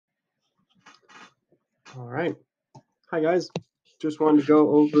All right. Hi, guys. Just wanted to go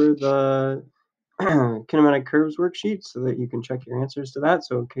over the kinematic curves worksheet so that you can check your answers to that.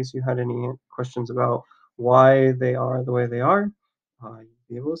 So in case you had any questions about why they are the way they are, you'll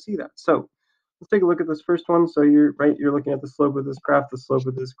be able to see that. So let's take a look at this first one. So you're looking at the slope of this graph. The slope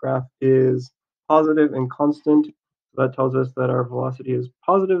of this graph is positive and constant. So that tells us that our velocity is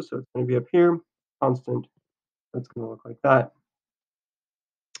positive, so it's going to be up here. Constant, that's going to look like that.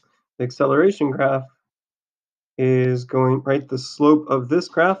 The acceleration graph is going, right, the slope of this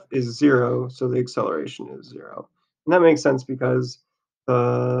graph is 0, so the acceleration is 0. And that makes sense because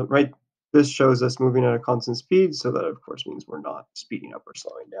this shows us moving at a constant speed, so that of course means we're not speeding up or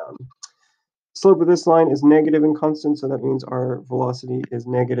slowing down. Slope of this line is negative and constant, so that means our velocity is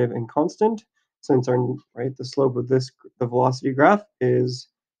negative and constant. Since the slope of the velocity graph is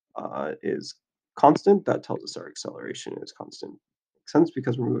constant, that tells us our acceleration is constant. Makes sense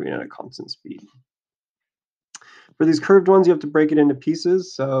because we're moving at a constant speed. For these curved ones, you have to break it into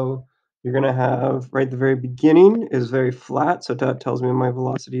pieces. So you're going to have, the very beginning is very flat. So that tells me my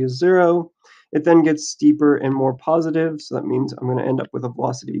velocity is 0. It then gets steeper and more positive. So that means I'm going to end up with a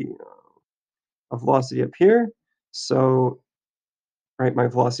velocity up here. So, my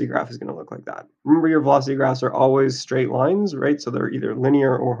velocity graph is going to look like that. Remember, your velocity graphs are always straight lines, right? So they're either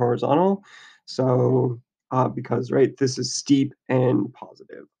linear or horizontal. So because, this is steep and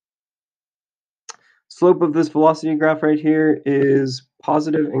positive. Slope of this velocity graph right here is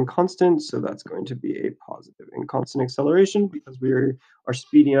positive and constant, so that's going to be a positive and constant acceleration because we are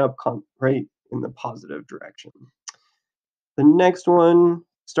speeding up in the positive direction. The next one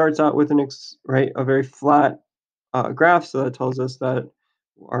starts out with a very flat graph, so that tells us that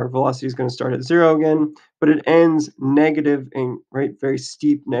our velocity is going to start at 0 again, but it ends negative and very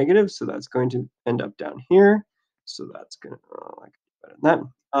steep negative, so that's going to end up down here. So that's going to I can do better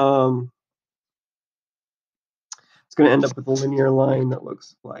than that. It's going to end up with a linear line that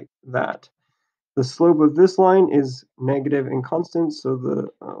looks like that. The slope of this line is negative and constant, so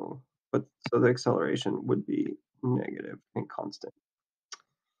the acceleration would be negative and constant.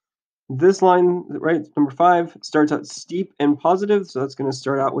 This line, number 5, starts out steep and positive, so that's going to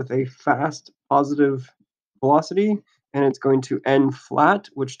start out with a fast positive velocity, and it's going to end flat,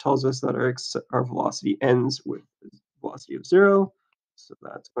 which tells us that our velocity ends with a velocity of 0. So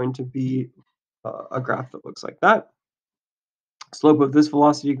that's going to be a graph that looks like that. Slope of this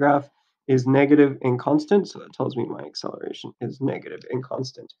velocity graph is negative and constant, so that tells me my acceleration is negative and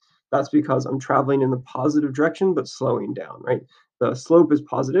constant. That's because I'm traveling in the positive direction but slowing down, right? The slope is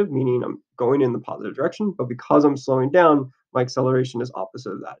positive, meaning I'm going in the positive direction, but because I'm slowing down, my acceleration is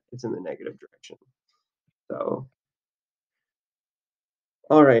opposite of that. It's in the negative direction. So,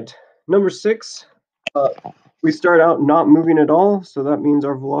 all right, number 6, we start out not moving at all, so that means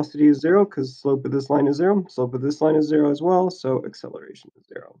our velocity is 0 because slope of this line is 0. Slope of this line is 0 as well, so acceleration is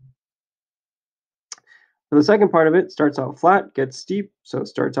 0. So the second part of it starts out flat, gets steep, so it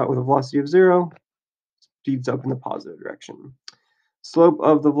starts out with a velocity of 0, speeds up in the positive direction. Slope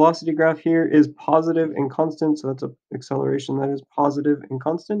of the velocity graph here is positive and constant, so that's an acceleration that is positive and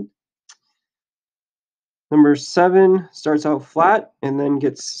constant. Number 7 starts out flat and then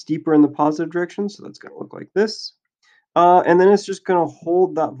gets steeper in the positive direction, so that's going to look like this. And then it's just going to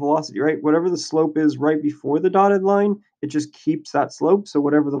hold that velocity, right? Whatever the slope is right before the dotted line, it just keeps that slope. So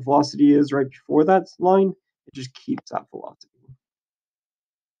whatever the velocity is right before that line, it just keeps that velocity.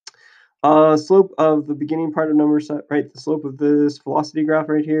 Slope of the beginning part of number set, the slope of this velocity graph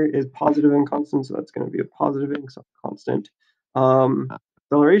right here is positive and constant, so that's going to be a positive and constant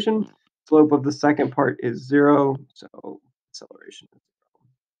acceleration. Slope of the second part is 0, so acceleration is 0.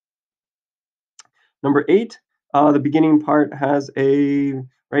 Number 8, the beginning part has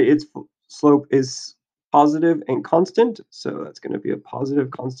its slope is positive and constant, so that's going to be a positive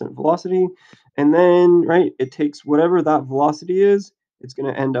constant velocity. And then, it takes whatever that velocity is, it's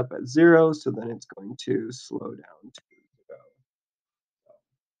going to end up at 0, so then it's going to slow down to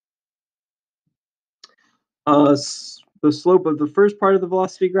 0. The slope of the first part of the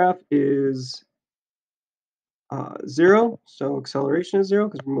velocity graph is 0, so acceleration is 0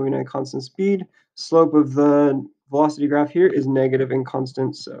 because we're moving at a constant speed. Slope of the velocity graph here is negative and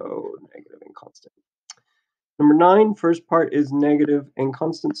constant, so negative and constant. Number 9, first part is negative and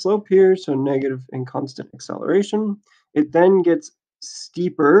constant slope here, so negative and constant acceleration. It then gets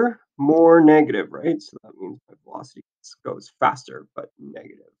steeper, more negative, right? So that means my velocity goes faster, but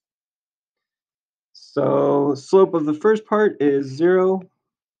negative. So slope of the first part is 0,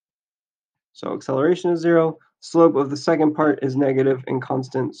 so acceleration is 0. Slope of the second part is negative and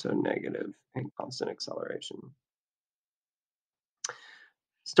constant, so negative and constant acceleration.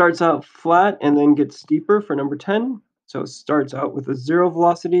 Starts out flat and then gets steeper for number 10. So it starts out with a 0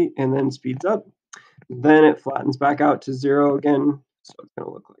 velocity and then speeds up. Then it flattens back out to 0 again. So it's going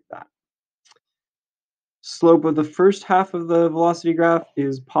to look like that. Slope of the first half of the velocity graph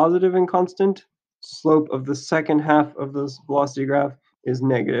is positive and constant. Slope of the second half of this velocity graph is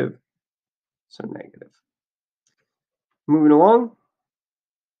negative. So negative. Moving along.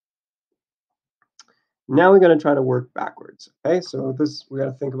 Now we're going to try to work backwards. Okay, so we got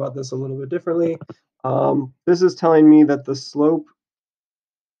to think about this a little bit differently. This is telling me that the slope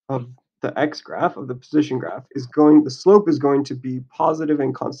of the x graph, of the position graph, the slope is going to be positive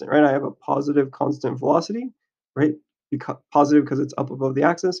and constant, right? I have a positive constant velocity, right? Positive because it's up above the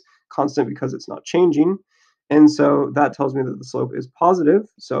axis, constant because it's not changing. And so that tells me that the slope is positive,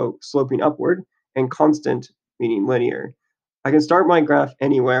 so sloping upward, and constant, meaning linear. I can start my graph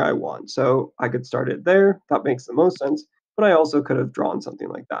anywhere I want. So I could start it there. That makes the most sense. But I also could have drawn something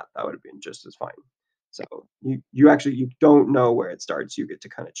like that. That would have been just as fine. So you don't know where it starts. You get to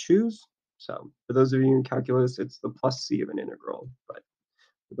kind of choose. So for those of you in calculus, it's the plus c of an integral. But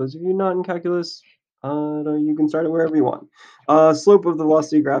for those of you not in calculus, you can start it wherever you want. Slope of the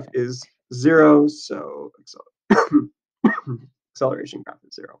velocity graph is 0, so acceleration graph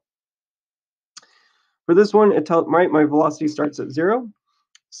is 0. For this one, my velocity starts at 0.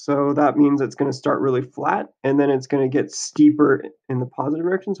 So that means it's going to start really flat, and then it's going to get steeper in the positive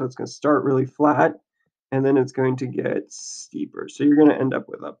direction. So it's going to start really flat, and then it's going to get steeper. So you're going to end up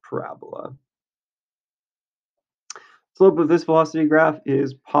with a parabola. Slope of this velocity graph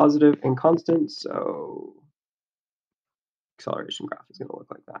is positive and constant, so acceleration graph is going to look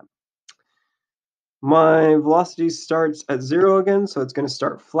like that. My velocity starts at 0 again, so it's going to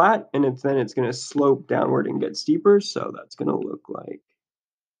start flat, and then it's going to slope downward and get steeper. So that's going to look like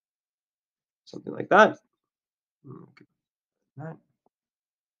something like that. Okay,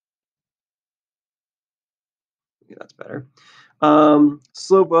 that's better.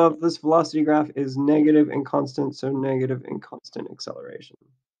 Slope of this velocity graph is negative and constant, so negative and constant acceleration.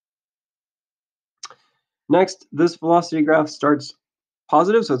 Next, this velocity graph starts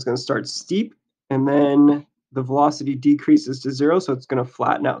positive, so it's going to start steep, and then the velocity decreases to 0, so it's going to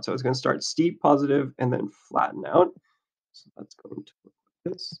flatten out. So it's going to start steep, positive, and then flatten out. So that's going to look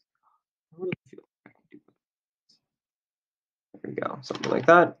like this. I really feel like I can do that. There we go, something like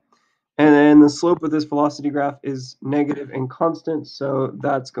that. And then the slope of this velocity graph is negative and constant, so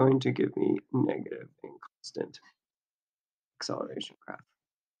that's going to give me negative and constant acceleration graph.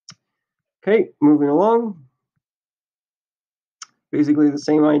 Okay, moving along. Basically the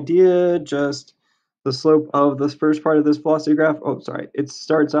same idea, just the slope of this first part of this velocity graph. Oh, sorry. It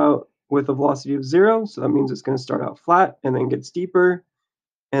starts out with a velocity of 0, so that means it's going to start out flat and then get steeper,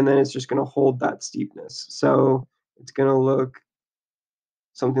 and then it's just going to hold that steepness. So it's going to look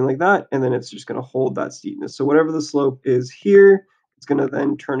something like that, and then it's just going to hold that steepness. So whatever the slope is here, it's going to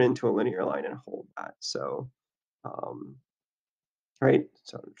then turn into a linear line and hold that. So, right,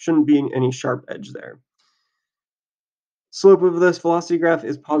 so there shouldn't be any sharp edge there. Slope of this velocity graph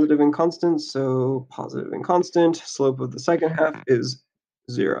is positive and constant, so positive and constant. Slope of the second half is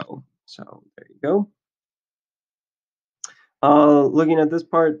 0. So there you go. Looking at this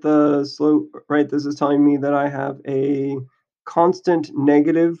part, the slope, right, this is telling me that I have a constant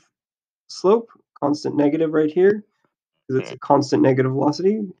negative slope, constant negative right here, because it's a constant negative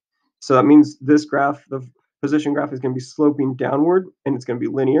velocity. So that means this graph, the position graph, is going to be sloping downward, and it's going to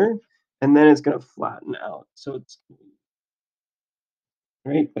be linear, and then it's going to flatten out. So it's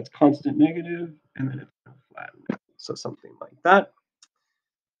right, that's constant negative, and then it's going to flatten out. So something like that.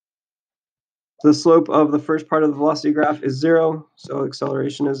 The slope of the first part of the velocity graph is 0, so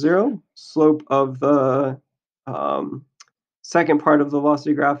acceleration is 0. Slope of the second part of the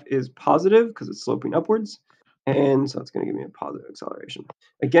velocity graph is positive because it's sloping upwards, and so it's going to give me a positive acceleration.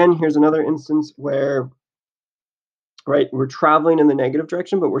 Again, here's another instance where, right, we're traveling in the negative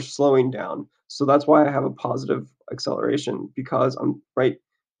direction, but we're slowing down. So that's why I have a positive acceleration, because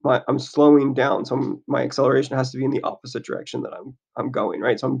I'm slowing down, so my acceleration has to be in the opposite direction that I'm going,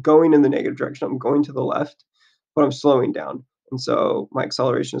 right? So I'm going in the negative direction, I'm going to the left, but I'm slowing down. And so my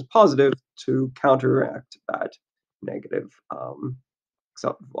acceleration is positive to counteract that negative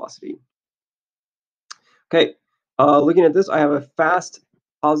velocity. Okay, looking at this, I have a fast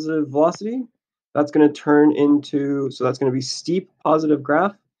positive velocity. That's going to turn into, so that's going to be steep positive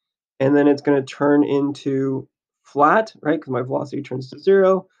graph, and then it's going to turn into flat, right? Because my velocity turns to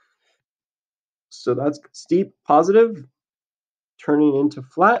 0. So that's steep positive, turning into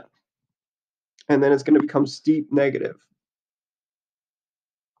flat, and then it's going to become steep negative.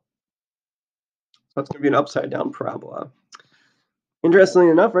 So that's going to be an upside down parabola. Interestingly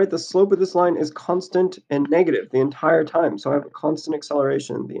enough, right, the slope of this line is constant and negative the entire time. So I have a constant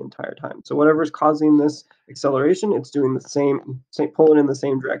acceleration the entire time. So whatever's causing this acceleration, it's doing the same pulling in the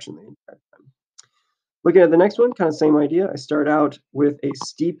same direction the entire time. Looking at the next one, kind of same idea. I start out with a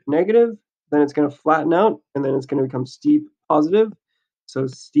steep negative, then it's going to flatten out, and then it's going to become steep positive. So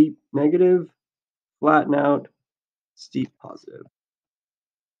steep negative, flatten out, steep positive.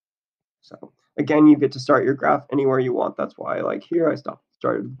 So again, you get to start your graph anywhere you want. That's why, like here, I start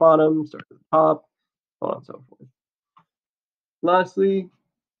at the bottom, start at the top, so on and so forth. Lastly,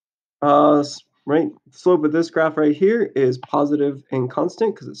 right, slope of this graph right here is positive and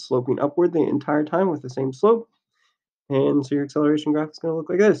constant because it's sloping upward the entire time with the same slope. And so your acceleration graph is going to look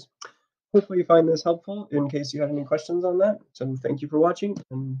like this. Hopefully you find this helpful in case you have any questions on that. So thank you for watching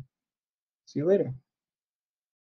and see you later.